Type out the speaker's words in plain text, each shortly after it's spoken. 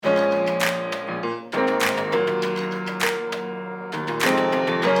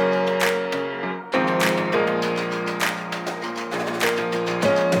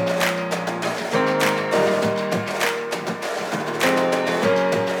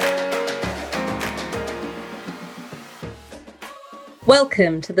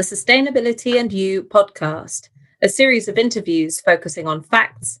Welcome to the Sustainability and You podcast, a series of interviews focusing on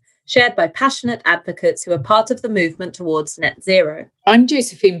facts shared by passionate advocates who are part of the movement towards net zero. I'm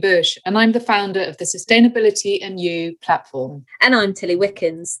Josephine Bush, and I'm the founder of the Sustainability and You platform. And I'm Tilly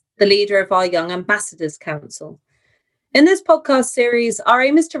Wickens, the leader of our Young Ambassadors Council. In this podcast series, our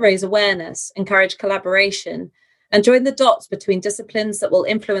aim is to raise awareness, encourage collaboration, and join the dots between disciplines that will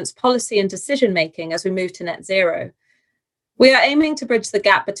influence policy and decision-making as we move to net zero. We are aiming to bridge the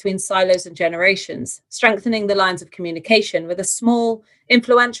gap between silos and generations, strengthening the lines of communication with a small,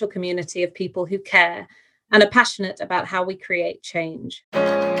 influential community of people who care and are passionate about how we create change.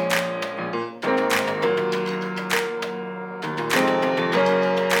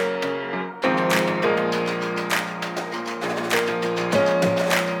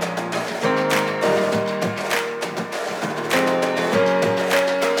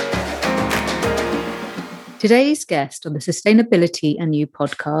 Today's guest on the Sustainability and You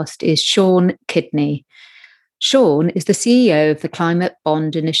podcast is Sean Kidney. Sean is the CEO of the Climate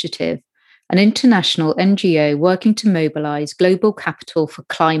Bond Initiative, an international NGO working to mobilise global capital for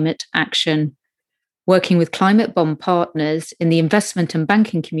climate action. Working with climate bond partners in the investment and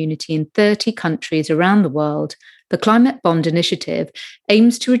banking community in 30 countries around the world, the Climate Bond Initiative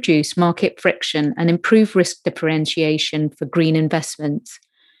aims to reduce market friction and improve risk differentiation for green investments.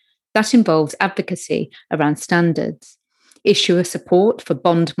 That involves advocacy around standards, issuer support for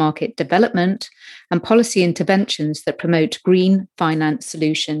bond market development, and policy interventions that promote green finance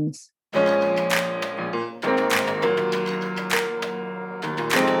solutions.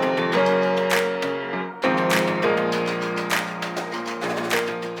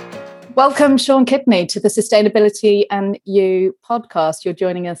 Welcome, Sean Kidney, to the Sustainability and You podcast. You're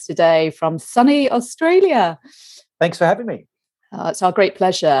joining us today from sunny Australia. Thanks for having me. It's our great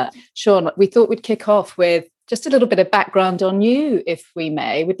pleasure. Sean, we thought we'd kick off with just a little bit of background on you, if we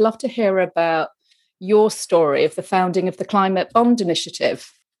may. We'd love to hear about your story of the founding of the Climate Bond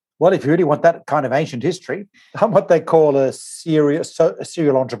Initiative. Well, if you really want that kind of ancient history, I'm what they call a serial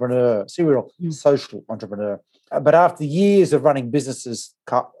entrepreneur, social entrepreneur. But after years of running businesses,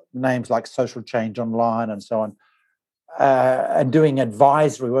 names like Social Change Online and so on, and doing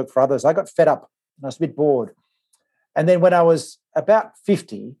advisory work for others, I got fed up and I was a bit bored. And then when I was about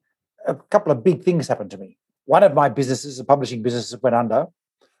 50, a couple of big things happened to me. One of my businesses, a publishing business, went under,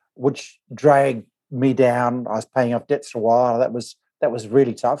 which dragged me down. I was paying off debts for a while. That was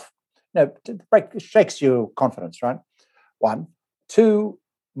really tough. It shakes your confidence, right? One. Two,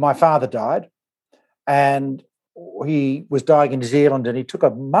 my father died, and he was dying in New Zealand, and he took a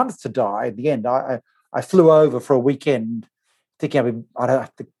month to die. At the end, I flew over for a weekend, thinking I'd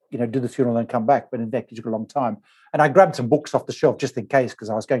have to do the funeral and come back. But in fact, it took a long time. And I grabbed some books off the shelf just in case, because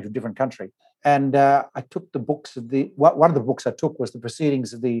I was going to a different country. And I took the books one of the books I took was the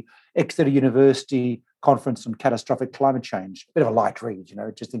proceedings of the Exeter University Conference on Catastrophic Climate Change. A bit of a light read,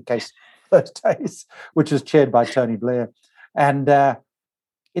 just in case those days, which was chaired by Tony Blair. And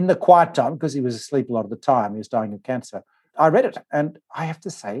in the quiet time, because he was asleep a lot of the time, he was dying of cancer, I read it. And I have to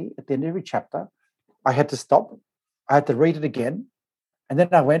say, at the end of every chapter, I had to stop. I had to read it again. And then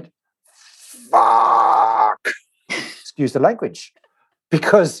I went, fuck, excuse the language,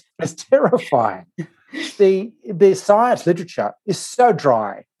 because it's terrifying. The science literature is so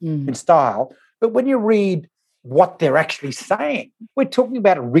dry in style, but when you read what they're actually saying, we're talking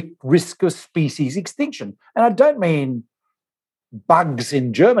about a risk of species extinction. And I don't mean bugs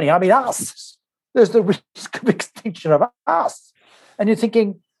in Germany, I mean us. There's the risk of extinction of us. And you're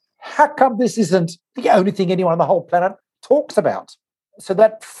thinking, how come this isn't the only thing anyone on the whole planet talks about? So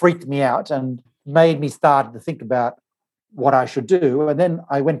that freaked me out and made me start to think about what I should do. And then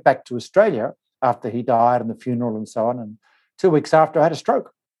I went back to Australia after he died and the funeral and so on. And 2 weeks after, I had a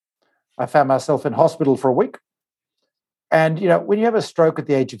stroke. I found myself in hospital for a week. And, when you have a stroke at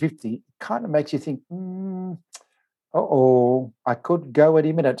the age of 50, it kind of makes you think, I could go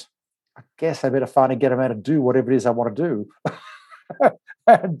any minute. I guess I better finally get him out to do whatever it is I want to do.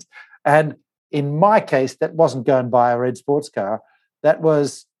 and in my case, that wasn't going buy a red sports car. That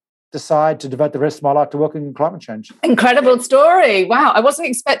was decide to devote the rest of my life to working in climate change. Incredible story. Wow. I wasn't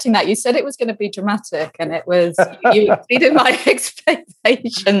expecting that. You said it was going to be dramatic, and it was, you exceeded my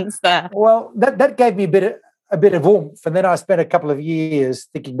expectations there. Well, that gave me a bit of oomph. And then I spent a couple of years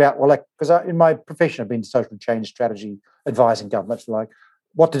thinking about, because in my profession, I've been social change strategy, advising governments,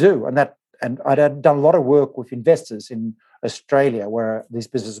 what to do. And I'd done a lot of work with investors in Australia where these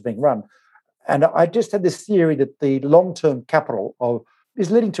businesses are being run. And I just had this theory that the long-term capital is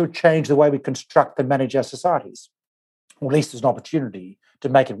leading to a change the way we construct and manage our societies. Or at least there's an opportunity to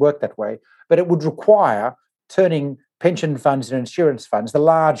make it work that way. But it would require turning pension funds and insurance funds, the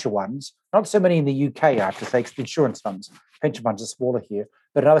larger ones, not so many in the UK, I have to say, because the insurance funds, pension funds are smaller here,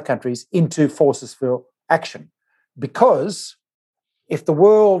 but in other countries, into forces for action. Because if the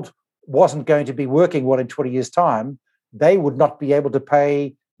world wasn't going to be working well in 20 years' time, they would not be able to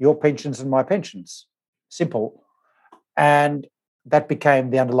pay your pensions and my pensions. Simple. And that became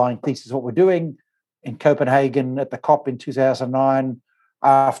the underlying thesis of what we're doing in Copenhagen at the COP in 2009.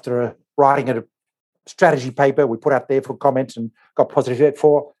 After writing a strategy paper we put out there for comments and got positive feedback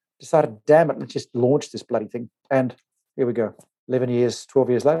for, decided, damn it, let's just launch this bloody thing. And here we go. 11 years, 12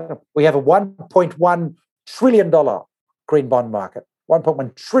 years later, we have a $1.1 trillion green bond market.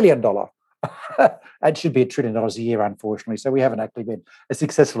 $1.1 trillion. It should be $1 trillion a year, unfortunately. So we haven't actually been as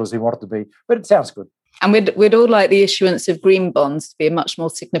successful as we wanted to be, but it sounds good. And we'd all like the issuance of green bonds to be a much more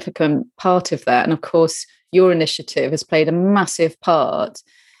significant part of that. And of course, your initiative has played a massive part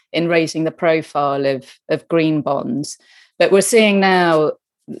in raising the profile of green bonds. But we're seeing now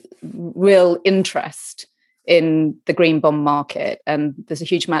real interest in the green bond market, and there's a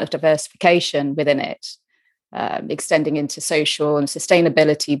huge amount of diversification within it, extending into social and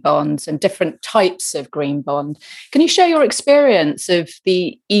sustainability bonds and different types of green bond. Can you share your experience of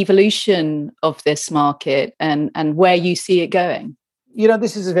the evolution of this market and where you see it going? You know,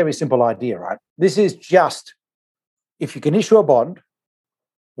 this is a very simple idea, right? This is just, if you can issue a bond,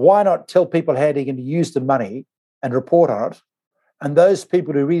 why not tell people how they're going to use the money and report on it? And those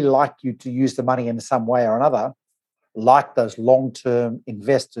people who really like you to use the money in some way or another, like those long-term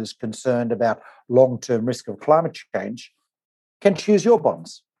investors concerned about long-term risk of climate change, can choose your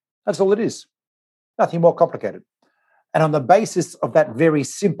bonds. That's all it is. Nothing more complicated. And on the basis of that very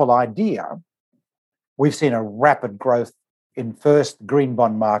simple idea, we've seen a rapid growth in first green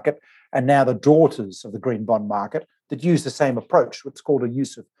bond market and now the daughters of the green bond market that use the same approach, what's called a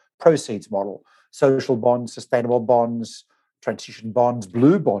use of proceeds model. Social bonds, sustainable bonds, transition bonds,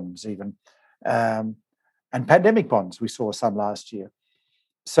 blue bonds even, and pandemic bonds. We saw some last year.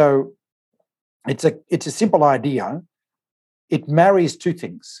 So it's a simple idea. It marries two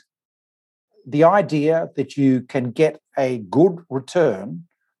things. The idea that you can get a good return,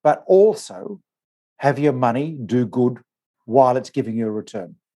 but also have your money do good while it's giving you a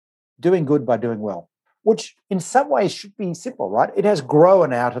return. Doing good by doing well, which in some ways should be simple, right? It has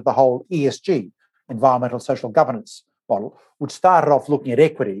grown out of the whole ESG, environmental social governance model, which started off looking at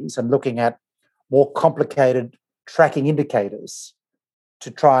equities and looking at more complicated tracking indicators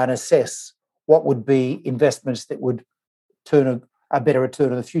to try and assess what would be investments that would turn a better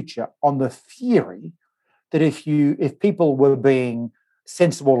return in the future, on the theory that if people were being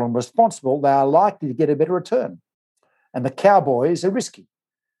sensible and responsible, they are likely to get a better return. And the cowboys are risky.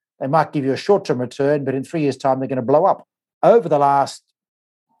 They might give you a short-term return, but in 3 years' time, they're going to blow up. Over the last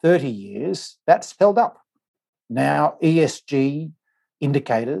 30 years, that's held up. Now, ESG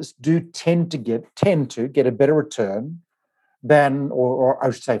indicators do tend to get a better return than, or I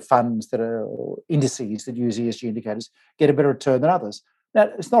should say funds that are, or indices that use ESG indicators get a better return than others. Now,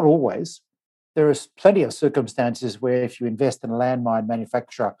 it's not always. There is plenty of circumstances where if you invest in a landmine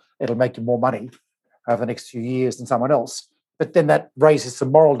manufacturer, it'll make you more money over the next few years than someone else. But then that raises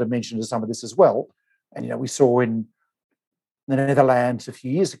some moral dimension to some of this as well. And, we saw in the Netherlands a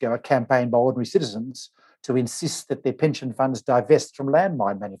few years ago a campaign by ordinary citizens to insist that their pension funds divest from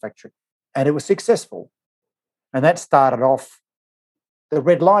landmine manufacturing. And it was successful. And that started off the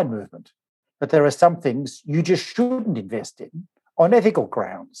red line movement. But there are some things you just shouldn't invest in on ethical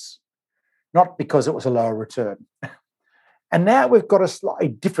grounds, not because it was a lower return. And now we've got a slightly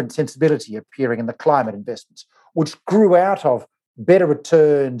different sensibility appearing in the climate investments, which grew out of better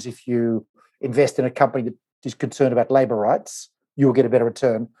returns if you invest in a company that is concerned about labour rights, you will get a better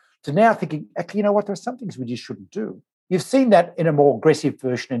return, to now thinking, actually, you know what, there are some things we just shouldn't do. You've seen that in a more aggressive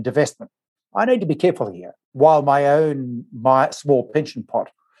version in divestment. I need to be careful here. While my small pension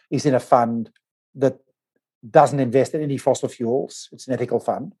pot is in a fund that doesn't invest in any fossil fuels, it's an ethical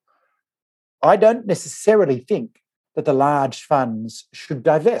fund, I don't necessarily think that the large funds should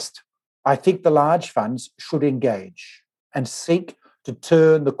divest. I think the large funds should engage and seek to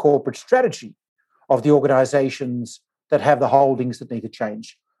turn the corporate strategy of the organisations that have the holdings that need to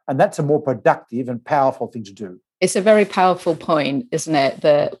change. And that's a more productive and powerful thing to do. It's a very powerful point, isn't it,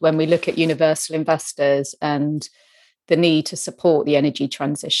 that when we look at universal investors and the need to support the energy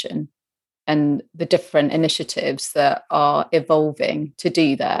transition and the different initiatives that are evolving to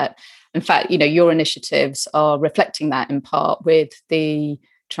do that. In fact, your initiatives are reflecting that in part with the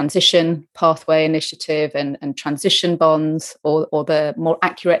transition pathway initiative and transition bonds, or the more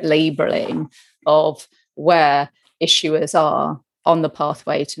accurate labelling of where issuers are on the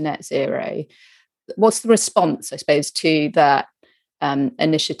pathway to net zero. What's the response, I suppose, to that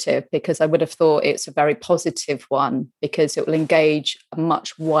initiative? Because I would have thought it's a very positive one because it will engage a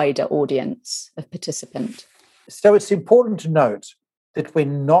much wider audience of participant. So it's important to note that we're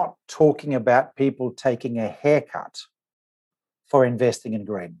not talking about people taking a haircut for investing in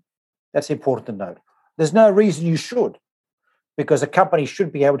green. That's important to note. There's no reason you should, because a company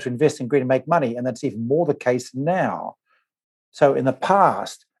should be able to invest in green and make money, and that's even more the case now. So in the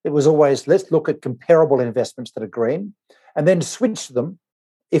past, it was always, let's look at comparable investments that are green and then switch them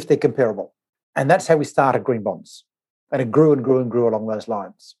if they're comparable. And that's how we started green bonds. And it grew and grew and grew along those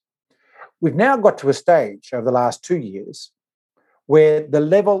lines. We've now got to a stage over the last 2 years where the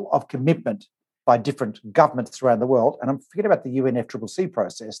level of commitment by different governments around the world, and I'm forgetting about the UNFCCC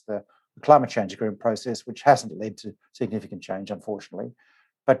process, the climate change agreement process, which hasn't led to significant change, unfortunately,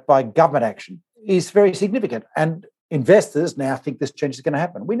 but by government action, is very significant. And investors now think this change is going to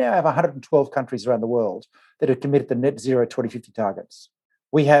happen. We now have 112 countries around the world that have committed to net zero 2050 targets.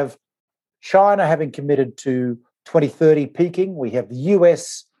 We have China having committed to 2030 peaking. We have the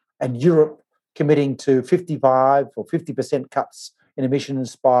US and Europe committing to 55 or 50% cuts in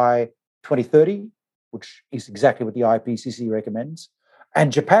emissions by 2030, which is exactly what the IPCC recommends.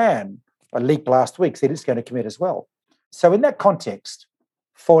 And Japan, a leak last week, said it's going to commit as well. So in that context,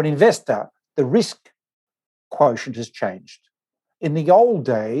 for an investor, the risk quotient has changed. In the old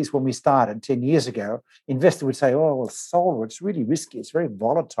days, when we started 10 years ago, investor would say, oh, well, solar, it's really risky. It's very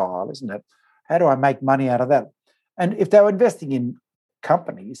volatile, isn't it? How do I make money out of that? And if they were investing in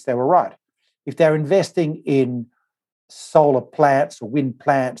companies, they were right. If they're investing in solar plants or wind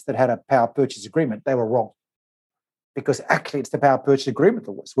plants that had a power purchase agreement, they were wrong. Because actually it's the power purchase agreement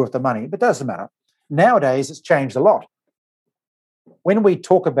that was worth the money, but it doesn't matter. Nowadays, it's changed a lot. When we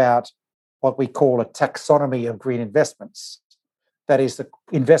talk about what we call a taxonomy of green investments, that is the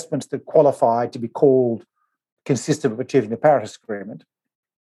investments that qualify to be called consistent with achieving the Paris Agreement,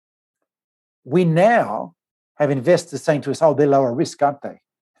 we now have investors saying to us, oh, they're lower risk, aren't they?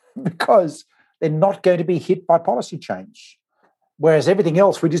 Because they're not going to be hit by policy change. Whereas everything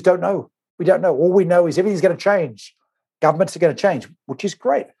else, we just don't know. We don't know. All we know is everything's going to change. Governments are going to change, which is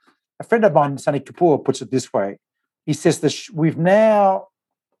great. A friend of mine, Sunny Kapoor, puts it this way. He says that we've now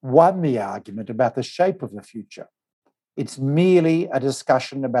won the argument about the shape of the future. It's merely a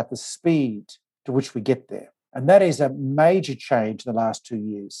discussion about the speed to which we get there. And that is a major change in the last 2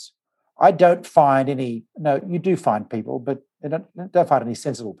 years. I don't find any, no, you do find people, but I don't find any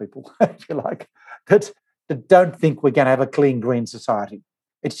sensible people, if you like, that don't think we're going to have a clean green society.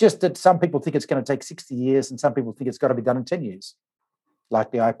 It's just that some people think it's going to take 60 years and some people think it's got to be done in 10 years,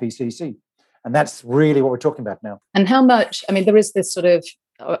 like the IPCC. And that's really what we're talking about now. And how much, I mean, there is this sort of,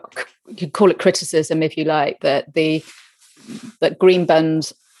 you could call it criticism, if you like, that green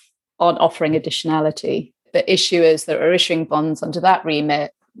bonds aren't offering additionality. The issuers that are issuing bonds under that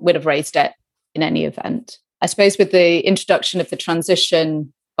remit would have raised debt in any event. I suppose with the introduction of the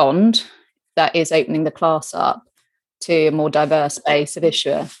transition bond, that is opening the class up to a more diverse base of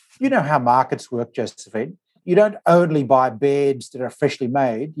issuer. You know how markets work, Josephine. You don't only buy beds that are freshly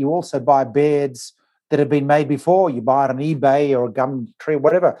made, you also buy beds that have been made before. You buy it on eBay or a Gumtree,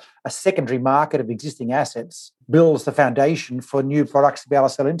 whatever. A secondary market of existing assets builds the foundation for new products to be able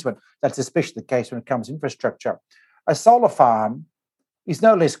to sell into it. That's especially the case when it comes to infrastructure. A solar farm is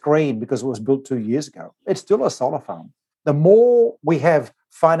no less green because it was built 2 years ago. It's still a solar farm. The more we have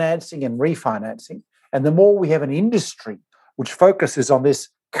financing and refinancing, and the more we have an industry which focuses on this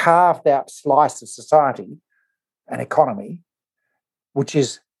carved out slice of society and economy, which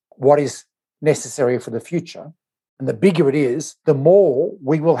is what is necessary for the future, and the bigger it is, the more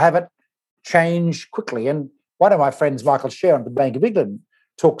we will have it change quickly. And one of my friends, Michael Sher at the Bank of England,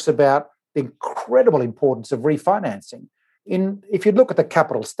 talks about the incredible importance of refinancing. If you look at the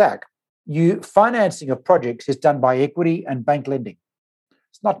capital stack, financing of projects is done by equity and bank lending.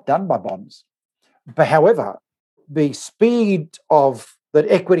 It's not done by bonds. But however, the speed of that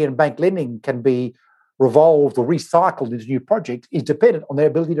equity and bank lending can be revolved or recycled into new projects is dependent on their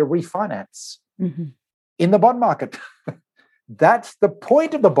ability to refinance in the bond market. That's the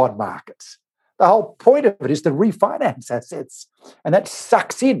point of the bond market. The whole point of it is to refinance assets, and that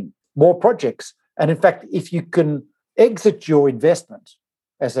sucks in more projects. And in fact, if you can exit your investment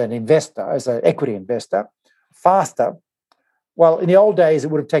as an investor, as an equity investor, faster, well, in the old days, it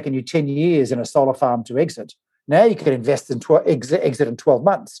would have taken you 10 years in a solar farm to exit. Now you can exit in 12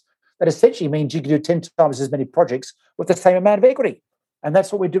 months. That essentially means you can do 10 times as many projects with the same amount of equity. And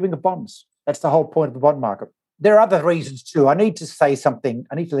that's what we're doing with bonds. That's the whole point of the bond market. There are other reasons too. I need to say something.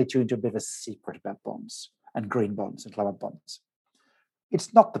 I need to let you into a bit of a secret about bonds and green bonds and climate bonds.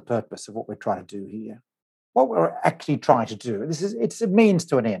 it's not the purpose of what we're trying to do here. What we're actually trying to do, it's a means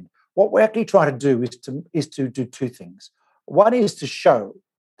to an end. What we're actually trying to do is to do two things. One is to show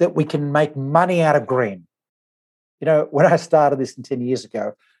that we can make money out of green. You know, when I started this 10 years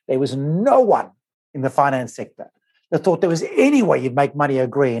ago, there was no one in the finance sector that thought there was any way you'd make money out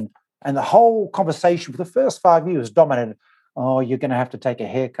of green. And the whole conversation for the first 5 years dominated, oh, you're going to have to take a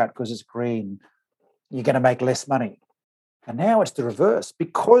haircut because it's green. You're going to make less money. And now it's the reverse.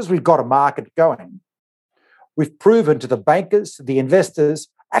 Because we've got a market going, we've proven to the bankers, to the investors,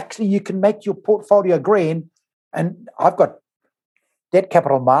 actually you can make your portfolio green. And I've got debt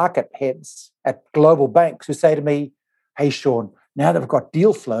capital market heads at global banks who say to me, hey, Sean, now that we've got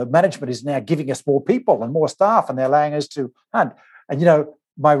deal flow, management is now giving us more people and more staff and they're allowing us to hunt. And, you know,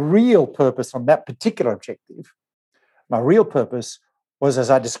 my real purpose on that particular objective, my real purpose was, as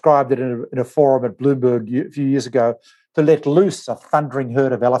I described it in a forum at Bloomberg a few years ago, to let loose a thundering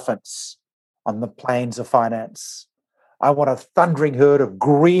herd of elephants on the plains of finance. I want a thundering herd of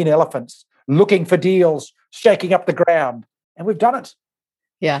green elephants looking for deals, shaking up the ground. And we've done it.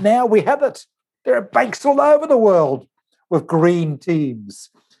 Yeah. Now we have it. There are banks all over the world with green teams.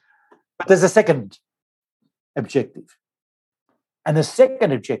 But there's a second objective. And the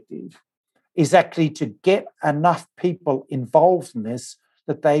second objective is actually to get enough people involved in this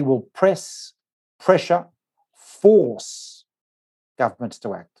that they will pressure, force governments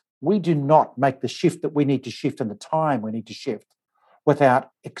to act. We do not make the shift that we need to shift in the time we need to shift without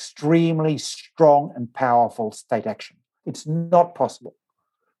extremely strong and powerful state action. It's not possible.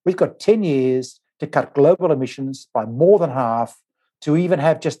 We've got 10 years to cut global emissions by more than half to even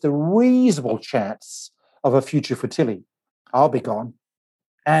have just a reasonable chance of a future fertility. I'll be gone.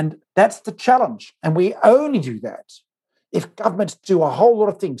 And that's the challenge. And we only do that if governments do a whole lot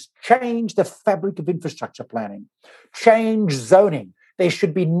of things, change the fabric of infrastructure planning, change zoning. There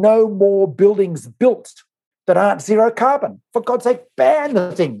should be no more buildings built that aren't zero carbon. For God's sake, ban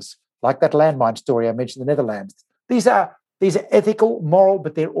the things like that landmine story I mentioned in the Netherlands. These are ethical, moral,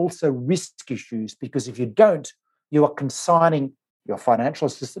 but they're also risk issues because if you don't, you are consigning your financial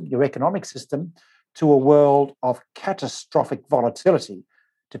system, your economic system to a world of catastrophic volatility,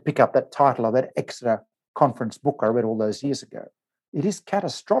 to pick up that title of that Exeter conference book I read all those years ago. It is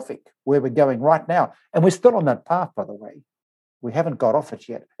catastrophic where we're going right now. And we're still on that path, by the way. We haven't got off it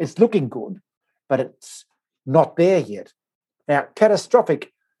yet. It's looking good, but it's not there yet. Now,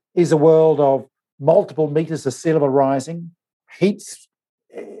 catastrophic is a world of multiple meters of sea level rising, heats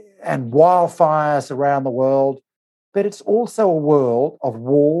and wildfires around the world, but it's also a world of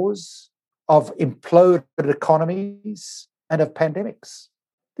wars, of imploded economies, and of pandemics.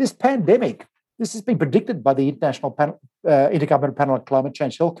 This pandemic, this has been predicted by the Intergovernmental Panel on Climate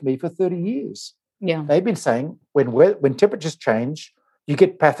Change Health Committee for 30 years. Yeah. They've been saying when temperatures change, you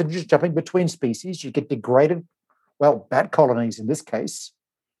get pathogens jumping between species, you get degraded, bat colonies in this case,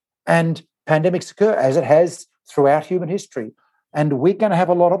 and pandemics occur as it has throughout human history. And we're going to have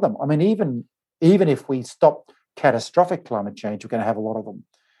a lot of them. I mean, even if we stop catastrophic climate change, we're going to have a lot of them.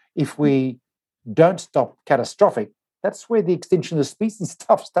 If we don't stop catastrophic, that's where the extinction of the species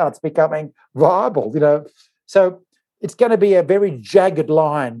stuff starts becoming viable, So it's going to be a very jagged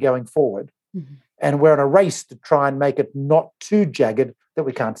line going forward. Mm-hmm. And we're in a race to try and make it not too jagged that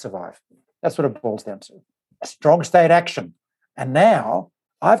we can't survive. That's what it boils down to. A strong state action. And now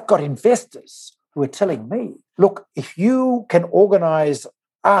I've got investors who are telling me, look, if you can organise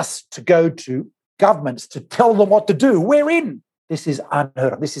us to go to governments to tell them what to do, we're in. This is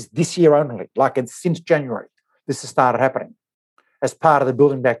unheard of. This is this year only, since January. This has started happening as part of the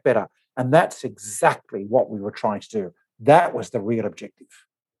Building Back Better. And that's exactly what we were trying to do. That was the real objective,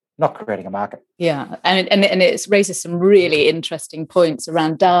 not creating a market. Yeah, and it raises some really interesting points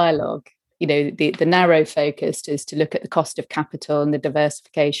around dialogue. The narrow focus is to look at the cost of capital and the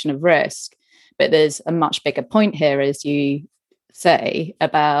diversification of risk. But there's a much bigger point here, as you say,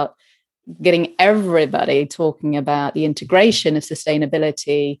 about getting everybody talking about the integration of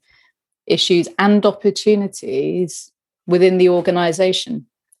sustainability issues and opportunities within the organisation,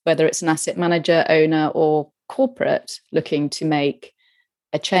 whether it's an asset manager, owner, or corporate looking to make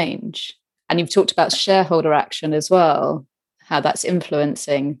a change. And you've talked about shareholder action as well, how that's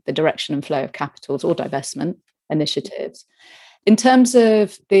influencing the direction and flow of capitals or divestment initiatives. In terms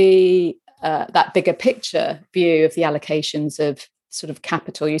of the that bigger picture view of the allocations of sort of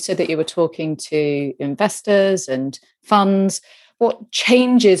capital, you said that you were talking to investors and funds. What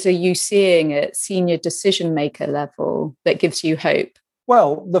changes are you seeing at senior decision maker level that gives you hope?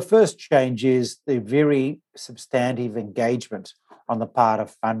 Well, the first change is the very substantive engagement on the part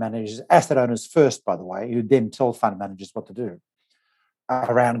of fund managers, asset owners first, by the way, who then tell fund managers what to do.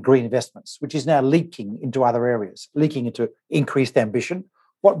 around green investments, which is now leaking into other areas, leaking into increased ambition.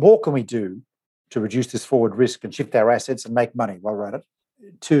 What more can we do to reduce this forward risk and shift our assets and make money while we're at it,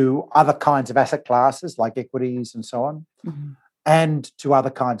 to other kinds of asset classes like equities and so on, and to other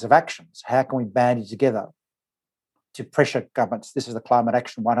kinds of actions? How can we bandy together to pressure governments? This is the Climate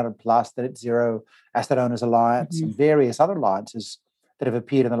Action 100 Plus, the Net Zero Asset Owners Alliance, and various other alliances that have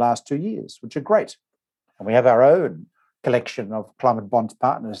appeared in the last 2 years, which are great. And we have our own collection of climate bonds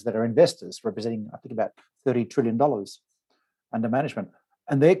partners that are investors, representing, I think, about $30 trillion under management.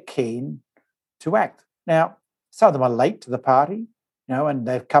 And they're keen to act. Now, some of them are late to the party, and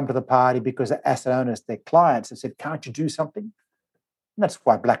they've come to the party because the asset owners, their clients, have said, can't you do something? And that's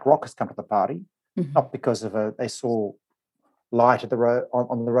why BlackRock has come to the party, not because of they saw light at the road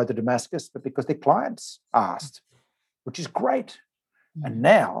on the road to Damascus, but because their clients asked, which is great. And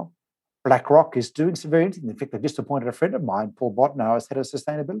now BlackRock is doing some very interesting. In fact, they've just appointed a friend of mine, Paul Botnow, as head of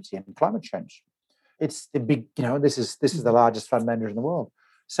sustainability and climate change. It's the big, this is the largest fund manager in the world.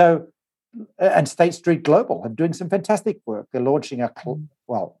 So, and State Street Global are doing some fantastic work. They're launching not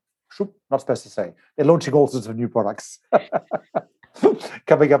supposed to say, they're launching all sorts of new products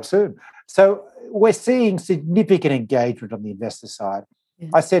coming up soon. So we're seeing significant engagement on the investor side. Yeah.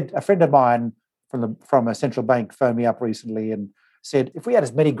 I said, a friend of mine from a central bank phoned me up recently and said, if we had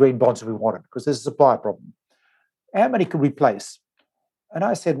as many green bonds as we wanted, because there's a supply problem, how many could we place? And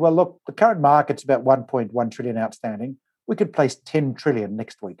I said, well, look, the current market's about 1.1 trillion outstanding. We could place 10 trillion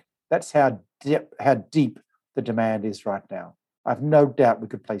next week. That's how deep the demand is right now. I've no doubt we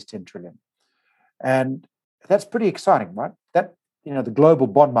could place 10 trillion. And that's pretty exciting, right? That, the global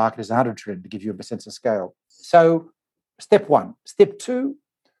bond market is 100 trillion, to give you a sense of scale. So step one. Step two,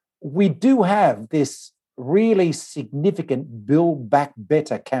 we do have this really significant Build Back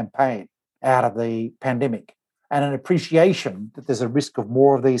Better campaign out of the pandemic, and an appreciation that there's a risk of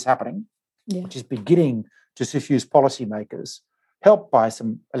more of these happening, which is beginning to suffuse policymakers, helped by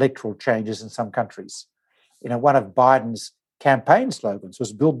some electoral changes in some countries. One of Biden's campaign slogans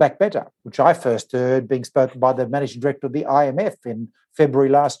was Build Back Better, which I first heard being spoken by the managing director of the IMF in February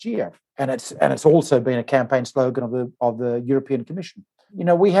last year. And it's also been a campaign slogan of the European Commission.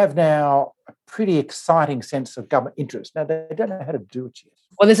 We have now a pretty exciting sense of government interest. Now, they don't know how to do it yet.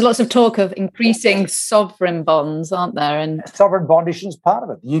 Well, there's lots of talk of increasing sovereign bonds, aren't there? And sovereign bond issue is part of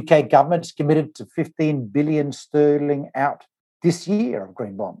it. The UK government's committed to 15 billion sterling out this year of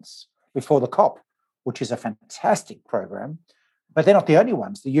green bonds before the COP, which is a fantastic program. But they're not the only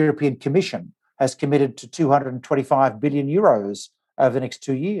ones. The European Commission has committed to 225 billion euros over the next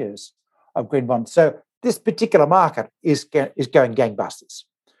 2 years of green bonds. So this particular market is going gangbusters.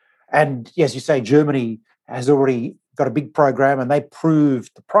 And as you say, Germany has already got a big program and they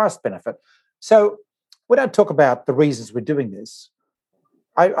proved the price benefit. So we don't talk about the reasons we're doing this.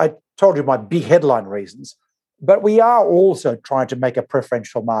 I told you my big headline reasons, but we are also trying to make a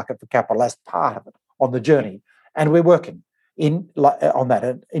preferential market for capital as part of it on the journey. And we're working on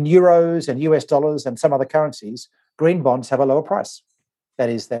that. In euros and US dollars and some other currencies, green bonds have a lower price. That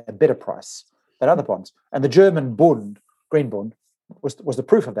is, they're a better price than other bonds. And the German bond, green bond, was the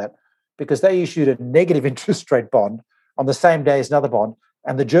proof of that, because they issued a negative interest rate bond on the same day as another bond,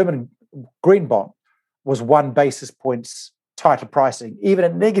 and the German green bond was 1 basis points tighter pricing, even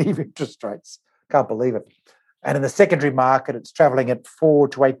at negative interest rates. Can't believe it. And in the secondary market, it's travelling at 4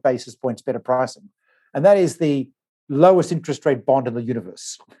 to 8 basis points better pricing. And that is the lowest interest rate bond in the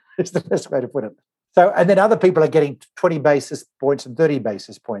universe. It's the best way to put it. So, and then other people are getting 20 basis points and 30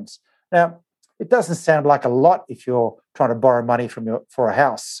 basis points. Now, it doesn't sound like a lot if you're trying to borrow money for a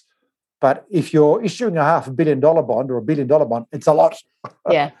house. But if you're issuing a $500 million bond or $1 billion bond, it's a lot.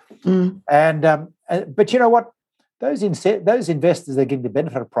 Yeah. But you know what? Those investors that are getting the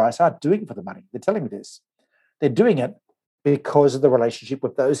benefit of price aren't doing it for the money. They're telling me this. They're doing it because of the relationship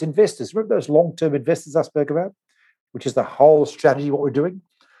with those investors. Remember those long-term investors I spoke about, which is the whole strategy, what we're doing?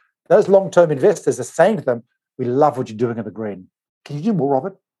 Those long-term investors are saying to them, we love what you're doing in the green. Can you do more of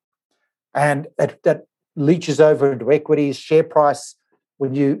it? And that leaches over into equities, share price.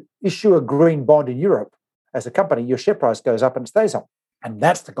 When you issue a green bond in Europe as a company, your share price goes up and stays up. And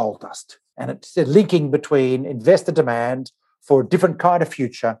that's the gold dust. And it's a linking between investor demand for a different kind of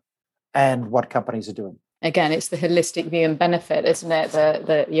future and what companies are doing. Again, it's the holistic view and benefit, isn't it,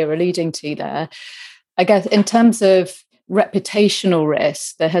 that you're alluding to there? I guess in terms of reputational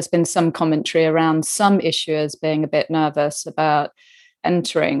risk, there has been some commentary around some issuers being a bit nervous about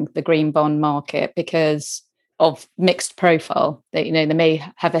entering the green bond market because of mixed profile. That, they may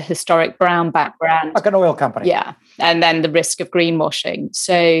have a historic brown background, like an oil company. Yeah, and then the risk of greenwashing.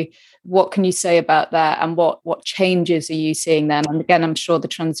 So What can you say about that, and what changes are you seeing then? And again, I'm sure the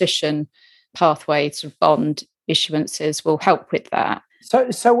transition pathway to bond issuances will help with that.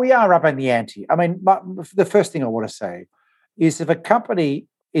 So we are upping the ante. I mean, the first thing I want to say is if a company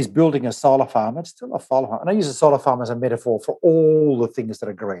is building a solar farm, it's still a solar farm. And I use a solar farm as a metaphor for all the things that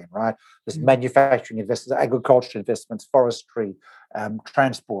are green, right? There's manufacturing investments, agriculture investments, forestry,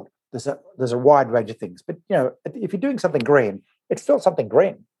 transport. There's a wide range of things. But, if you're doing something green, it's still something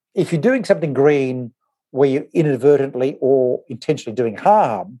green. If you're doing something green where you're inadvertently or intentionally doing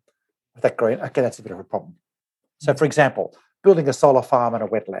harm with that green, okay, that's a bit of a problem. So, for example, building a solar farm in a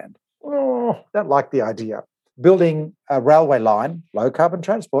wetland. Don't like the idea. Building a railway line, low carbon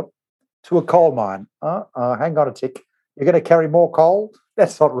transport, to a coal mine. Hang on a tick. You're going to carry more coal?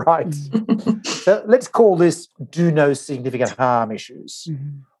 That's not right. So let's call this do no significant harm issues,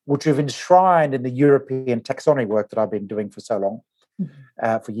 which we've enshrined in the European taxonomy work that I've been doing for so long,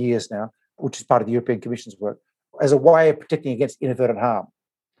 for years now, which is part of the European Commission's work, as a way of protecting against inadvertent harm.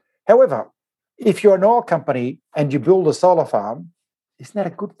 However, if you're an oil company and you build a solar farm, isn't that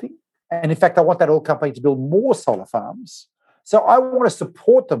a good thing? And in fact, I want that oil company to build more solar farms. So I want to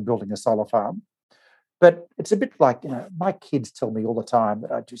support them building a solar farm. But it's a bit like, my kids tell me all the time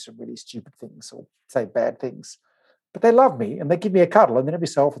that I do some really stupid things or say bad things. But they love me and they give me a cuddle, and then every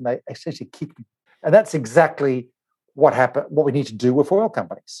so often they essentially kick me. And that's exactly what we need to do with oil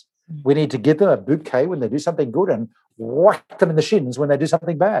companies. We need to give them a bouquet when they do something good and whack them in the shins when they do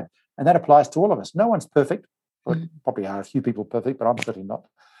something bad. And that applies to all of us. No one's perfect. Well, probably are a few people perfect, but I'm certainly not.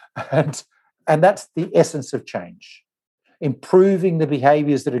 And that's the essence of change. Improving the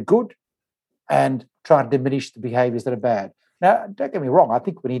behaviours that are good and trying to diminish the behaviours that are bad. Now, don't get me wrong. I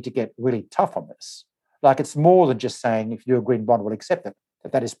think we need to get really tough on this. Like, it's more than just saying if you do a green bond, we'll accept it.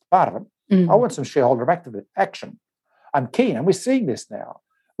 That is part of it. I want some shareholder action. I'm keen, and we're seeing this now.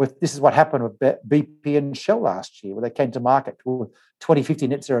 This is what happened with BP and Shell last year, where they came to market with 2050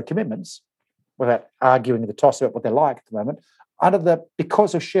 net zero commitments, without arguing the toss about what they like at the moment,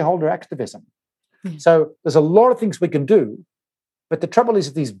 because of shareholder activism. So there's a lot of things we can do, but the trouble is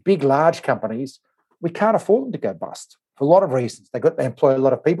with these big, large companies, we can't afford them to go bust for a lot of reasons. They employ a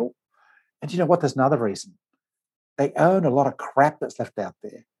lot of people, and you know what? There's another reason. They own a lot of crap that's left out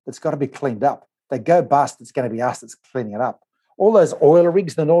there that's got to be cleaned up. They go bust, it's going to be us that's cleaning it up. All those oil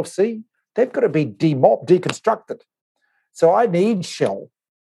rigs in the North Sea, they've got to be deconstructed. So I need Shell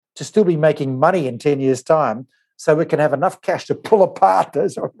to still be making money in 10 years' time so we can have enough cash to pull apart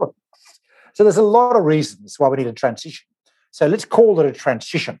those oil rigs. So there's a lot of reasons why we need a transition. So let's call it a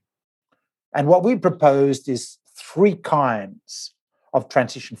transition. And what we proposed is 3 kinds of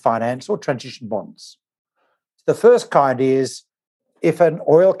transition finance or transition bonds. The first kind is if an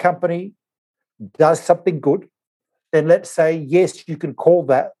oil company does something good, then let's say, yes, you can call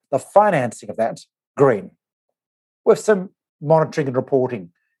that the financing of that green with some monitoring and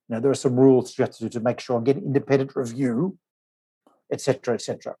reporting. There are some rules you have to do to make sure and get independent review, etc.,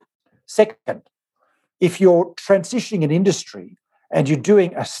 etc. Second, if you're transitioning an industry and you're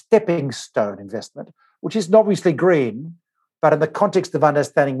doing a stepping stone investment, which is obviously green, but in the context of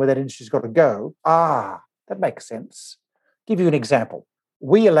understanding where that industry's got to go, that makes sense. Give you an example.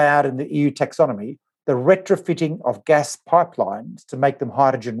 We allowed in the EU taxonomy the retrofitting of gas pipelines to make them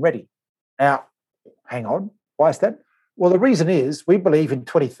hydrogen ready. Now, hang on, why is that? Well, the reason is we believe in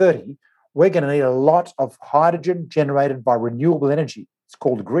 2030, we're going to need a lot of hydrogen generated by renewable energy. It's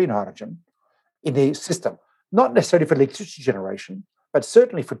called green hydrogen in the system, not necessarily for electricity generation, but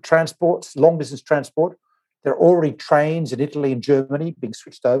certainly for transports, long-distance transport. There are already trains in Italy and Germany being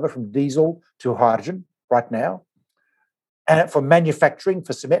switched over from diesel to hydrogen right now, and for manufacturing,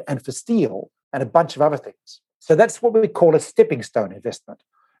 for cement and for steel, and a bunch of other things. So that's what we call a stepping stone investment.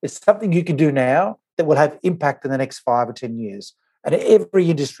 It's something you can do now that will have impact in the next 5 or 10 years. And every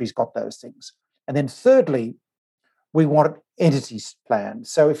industry's got those things. And then thirdly, we want entities planned.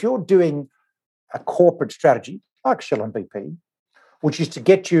 So if you're doing a corporate strategy, like Shell and BP, which is to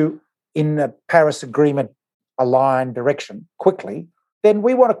get you in the Paris Agreement aligned direction quickly, then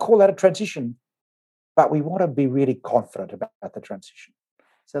we want to call that a transition, but we want to be really confident about the transition.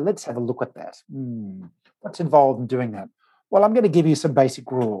 So let's have a look at that. What's involved in doing that? Well, I'm going to give you some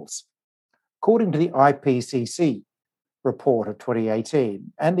basic rules. According to the IPCC report of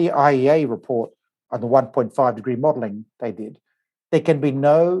 2018 and the IEA report on the 1.5 degree modelling they did, there can be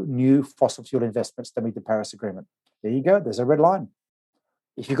no new fossil fuel investments to meet the Paris Agreement. There you go. There's a red line.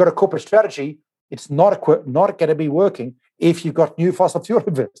 If you've got a corporate strategy, it's not going to be working if you've got new fossil fuel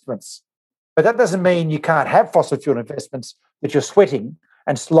investments. But that doesn't mean you can't have fossil fuel investments that you're sweating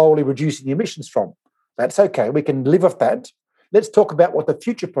and slowly reducing the emissions from. That's okay. We can live with that. Let's talk about what the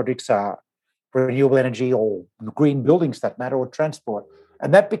future projects are, renewable energy or green buildings that matter, or transport.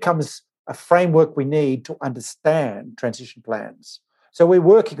 And that becomes a framework we need to understand transition plans. So we're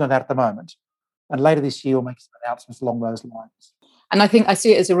working on that at the moment. And later this year, we'll make some announcements along those lines. And I think I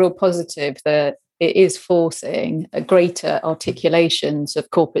see it as a real positive that it is forcing a greater articulations of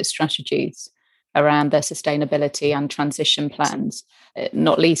corporate strategies around their sustainability and transition plans,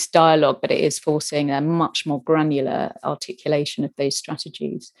 not least dialogue, but it is forcing a much more granular articulation of those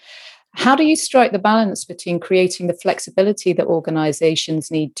strategies. How do you strike the balance between creating the flexibility that organisations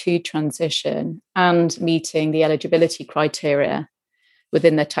need to transition and meeting the eligibility criteria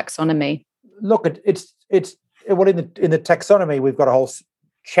within their taxonomy? Look, it's well, in the taxonomy, we've got a whole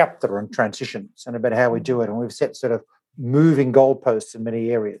chapter on transitions and about how we do it, and we've set sort of moving goalposts in many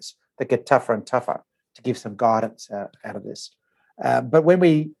areas that get tougher and tougher to give some guidance out of this. But when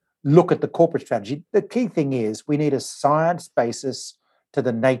we look at the corporate strategy, the key thing is we need a science basis to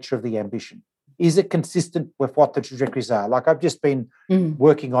the nature of the ambition. Is it consistent with what the trajectories are? Like I've just been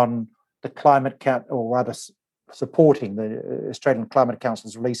working on the climate count, or rather supporting the Australian Climate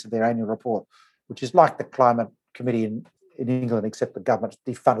Council's release of their annual report, which is like the climate committee in England, except the government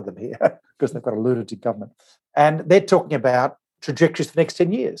defunded them here because they've got a lunatic government. And they're talking about trajectories for the next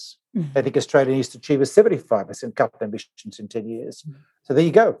 10 years. They think Australia needs to achieve a 75% cut ambitions in 10 years. So there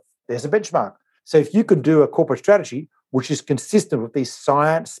you go. There's a benchmark. So if you can do a corporate strategy which is consistent with these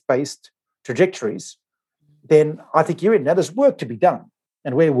science-based trajectories, then I think you're in. Now, there's work to be done.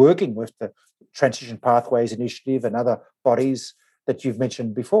 And we're working with the Transition Pathways Initiative and other bodies that you've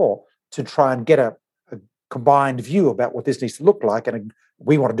mentioned before to try and get a combined view about what this needs to look like. And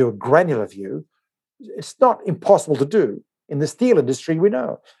we want to do a granular view. It's not impossible to do. In the steel industry, we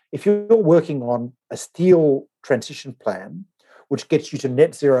know if you're working on a steel transition plan, which gets you to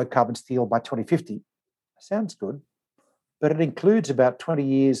net zero carbon steel by 2050, sounds good, but it includes about 20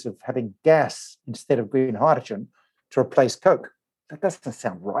 years of having gas instead of green hydrogen to replace coke. That doesn't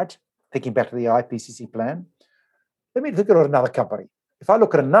sound right, thinking back to the IPCC plan. Let me look at another company. If I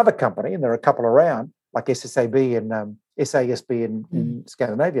look at another company, and there are a couple around, like SSAB and SASB in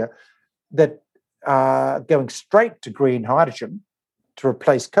Scandinavia, that are going straight to green hydrogen to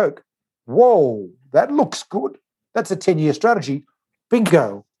replace coke. Whoa, that looks good. That's a 10-year strategy.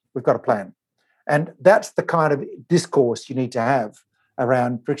 Bingo, we've got a plan. And that's the kind of discourse you need to have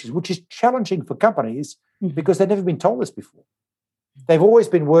around directions, which is challenging for companies because they've never been told this before. They've always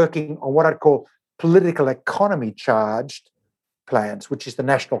been working on what I'd call political economy charged plans, which is the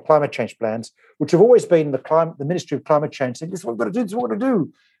national climate change plans, which have always been the Ministry of Climate Change saying, this is what we've got to do, this is what we're going to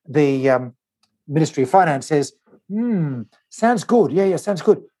do. The Ministry of Finance says, sounds good. Yeah, sounds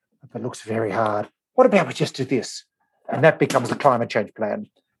good. But it looks very hard. What about we just do this? And that becomes the climate change plan.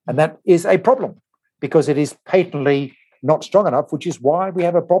 And that is a problem because it is patently not strong enough, which is why we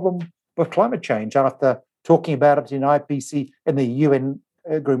have a problem with climate change after talking about it in IPC and the UN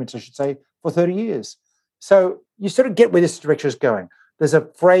agreements, I should say, for 30 years. So you sort of get where this direction is going. There's a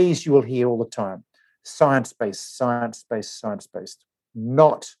phrase you will hear all the time: science-based, science-based, science-based,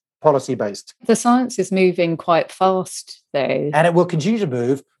 not policy-based. The science is moving quite fast, though. And it will continue to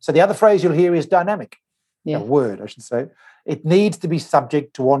move. So the other phrase you'll hear is dynamic. Yeah. A word, I should say. It needs to be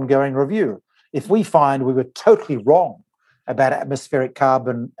subject to ongoing review. If we find we were totally wrong about atmospheric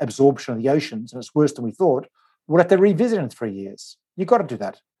carbon absorption of the oceans and it's worse than we thought, we'll have to revisit it in 3 years. You've got to do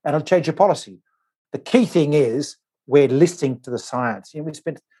that. And it'll change your policy. The key thing is we're listening to the science.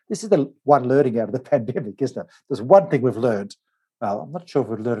 This is the one learning out of the pandemic, isn't it? There's one thing we've learned. Well, I'm not sure if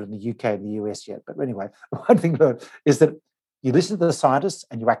we've learned it in the UK and the US yet, but anyway, one thing learned is that you listen to the scientists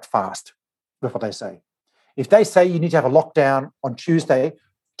and you act fast with what they say. If they say you need to have a lockdown on Tuesday,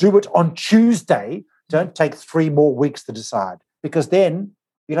 do it on Tuesday. Don't take 3 more weeks to decide, because then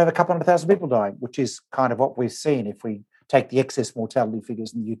you'll have a couple 100,000 people dying, which is kind of what we've seen if we take the excess mortality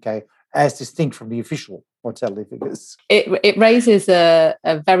figures in the UK as distinct from the official mortality figures. It raises a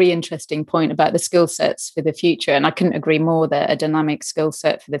very interesting point about the skill sets for the future. And I couldn't agree more that a dynamic skill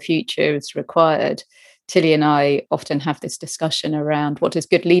set for the future is required. Tilly and I often have this discussion around what does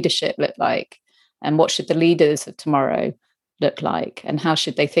good leadership look like, and what should the leaders of tomorrow look like, and how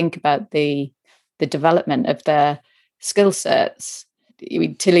should they think about the development of their skill sets.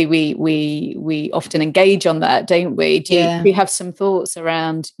 Tilly, we often engage on that, don't we? Do you have some thoughts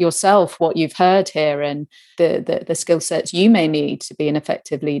around yourself, what you've heard here, and the skill sets you may need to be an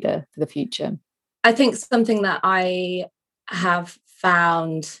effective leader for the future? I think something that I have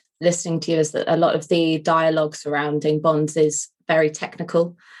found listening to you is that a lot of the dialogue surrounding bonds is very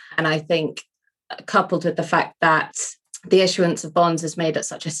technical. And I think coupled with the fact that the issuance of bonds is made at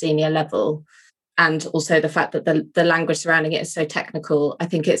such a senior level, and also the fact that the language surrounding it is so technical, I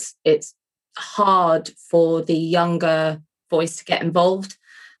think it's hard for the younger voice to get involved.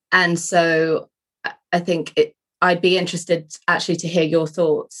 And so I think I'd be interested actually to hear your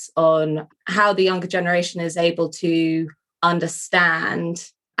thoughts on how the younger generation is able to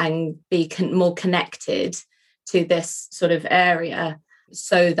understand and be more connected to this sort of area,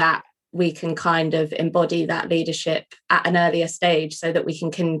 so that we can kind of embody that leadership at an earlier stage, so that we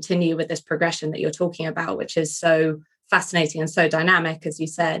can continue with this progression that you're talking about, which is so fascinating and so dynamic, as you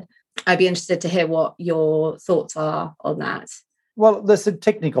said. I'd be interested to hear what your thoughts are on that. Well, there's some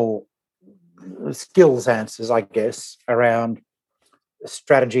technical skills answers, I guess, around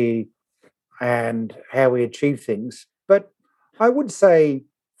strategy and how we achieve things. But I would say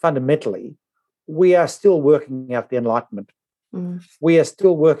fundamentally, we are still working out the Enlightenment. We are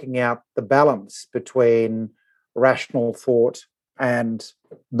still working out the balance between rational thought and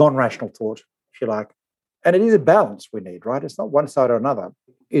non-rational thought, if you like. And it is a balance we need, right? It's not one side or another.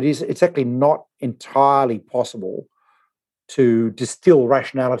 It's actually not entirely possible to distill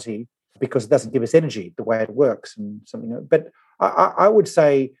rationality, because it doesn't give us energy the way it works and something. But I would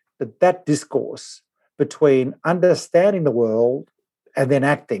say that discourse between understanding the world and then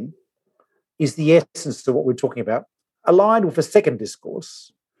acting is the essence of what we're talking about, aligned with a second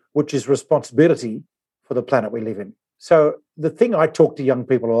discourse, which is responsibility for the planet we live in. So the thing I talk to young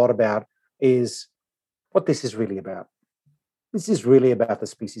people a lot about is what this is really about. This is really about the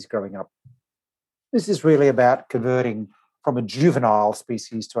species growing up. This is really about converting from a juvenile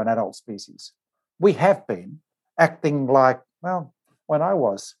species to an adult species. We have been acting like, well, when I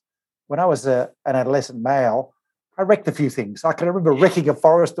was an adolescent male, I wrecked a few things. I can remember wrecking a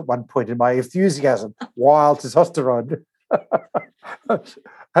forest at one point in my enthusiasm, wild testosterone.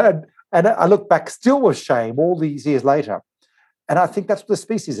 and I look back still with shame all these years later. And I think that's what the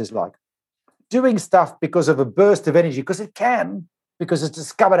species is like. Doing stuff because of a burst of energy, because it's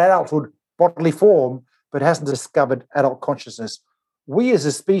discovered adulthood bodily form, but hasn't discovered adult consciousness. We as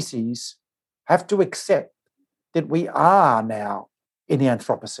a species have to accept that we are now in the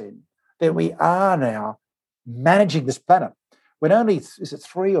Anthropocene, that we are now managing this planet. When only, is it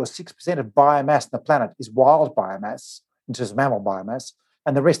 3 or 6% of biomass on the planet is wild biomass, in terms of mammal biomass,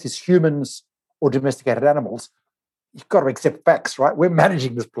 and the rest is humans or domesticated animals, you've got to accept facts, right? We're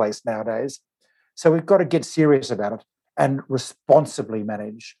managing this place nowadays. So we've got to get serious about it and responsibly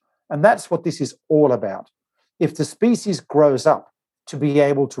manage. And that's what this is all about. If the species grows up to be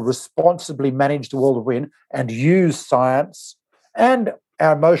able to responsibly manage the world we're in and use science and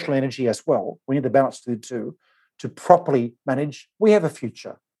our emotional energy as well, we need the balance to the two, to properly manage, we have a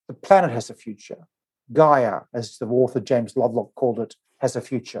future. The planet has a future. Gaia, as the author James Lovelock called it, has a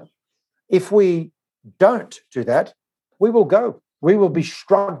future. If we don't do that, we will go. We will be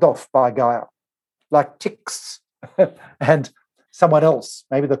shrugged off by Gaia like ticks and someone else,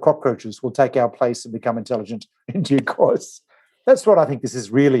 maybe the cockroaches, will take our place and become intelligent in due course. That's what I think this is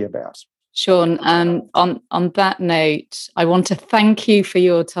really about. Sean, on that note, I want to thank you for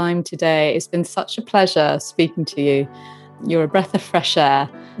your time today. It's been such a pleasure speaking to you. You're a breath of fresh air.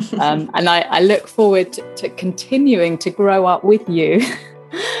 And I look forward to continuing to grow up with you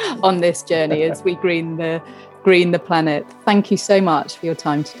on this journey as we green the planet. Thank you so much for your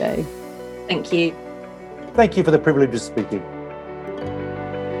time today. Thank you. Thank you for the privilege of speaking.